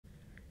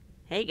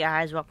Hey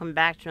guys, welcome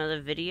back to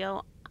another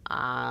video.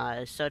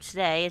 So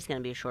today is going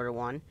to be a shorter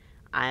one.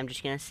 I'm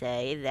just going to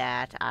say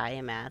that I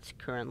am at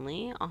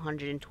currently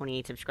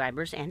 128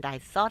 subscribers, and I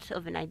thought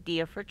of an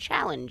idea for a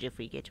challenge if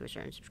we get to a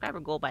certain subscriber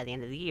goal by the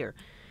end of the year.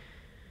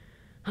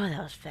 Oh,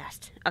 that was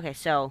fast. Okay,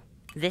 so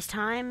this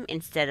time,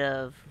 instead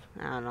of,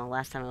 I don't know,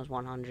 last time it was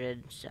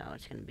 100, so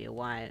it's going to be a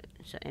while.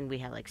 So, and we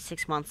have like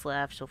 6 months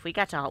left, so if we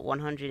got to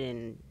 100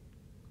 in,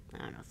 I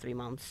don't know, 3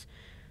 months,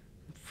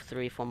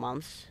 4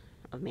 months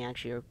of me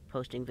actually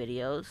posting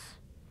videos,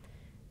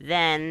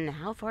 then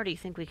how far do you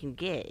think we can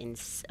get in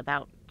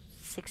about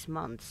 6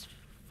 months,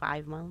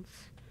 5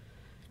 months?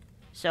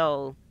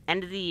 So,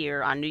 end of the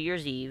year on New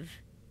Year's Eve,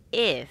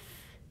 if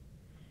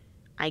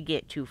I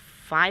get to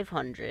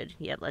 500,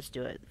 yeah, let's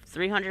do it.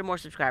 300 more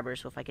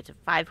subscribers. So if I get to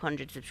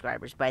 500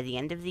 subscribers by the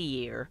end of the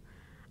year,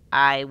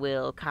 I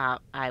will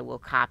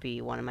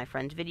copy one of my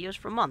friend's videos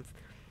for a month.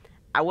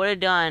 I would have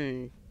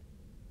done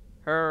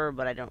her,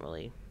 but I don't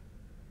really.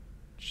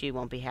 She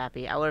won't be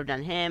happy. I would have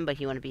done him, but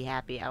he wouldn't be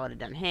happy. I would have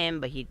done him,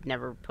 but he'd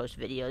never post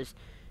videos.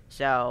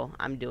 So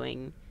I'm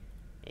doing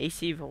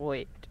AC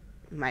Void,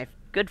 my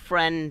good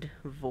friend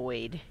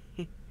Void.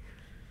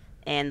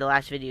 And the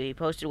last video he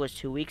posted was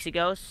 2 weeks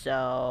ago,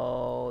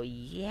 so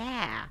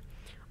yeah.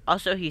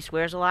 Also, he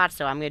swears a lot,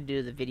 so I'm going to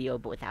do the video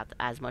but without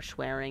as much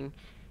swearing.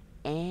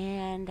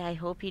 And I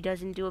hope he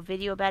doesn't do a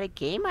video about a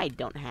game I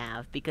don't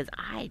have, because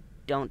I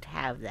don't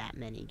have that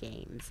many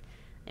games.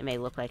 It may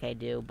look like I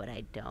do, but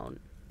I don't.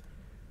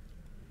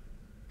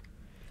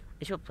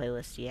 Let's see what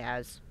playlist he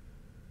has.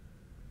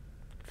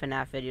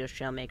 FNAF videos,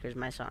 Trailmakers,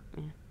 my song.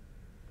 Yeah.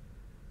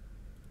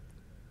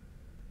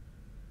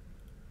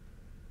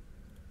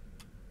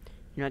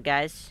 You know what,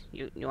 guys?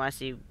 You want to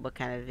see what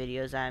kind of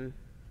videos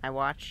I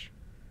watch?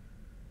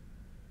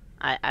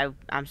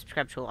 I'm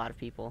subscribed to a lot of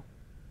people.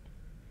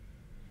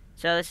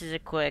 So this is a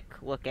quick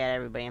look at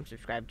everybody I'm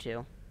subscribed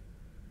to.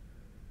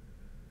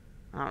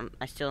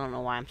 I still don't know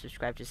why I'm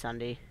subscribed to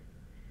Sunday.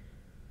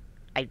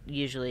 I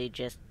usually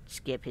just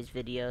skip his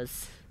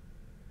videos.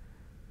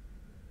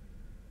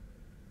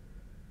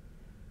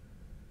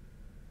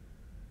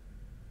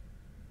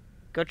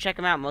 Go check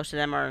them out. Most of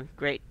them are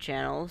great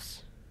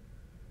channels.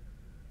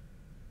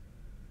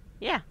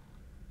 Yeah.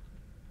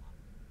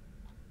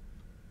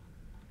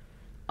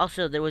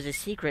 Also, there was a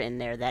secret in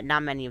there that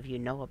not many of you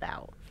know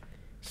about.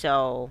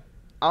 So,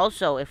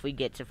 also, if we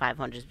get to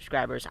 500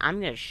 subscribers, I'm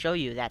going to show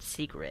you that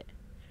secret.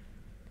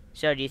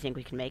 So, do you think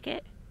we can make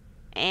it?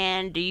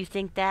 And do you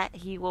think that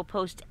he will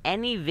post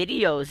any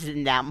videos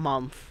in that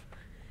month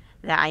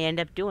that I end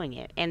up doing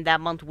it? And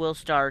that month will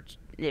start,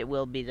 it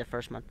will be the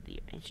first month of the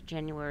year. It's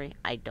January?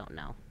 I don't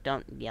know.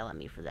 Don't yell at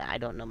me for that. I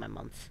don't know my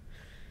months.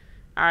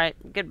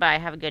 Alright, goodbye.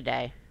 Have a good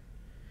day.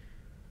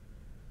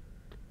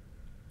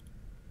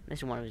 This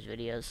is one of his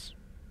videos.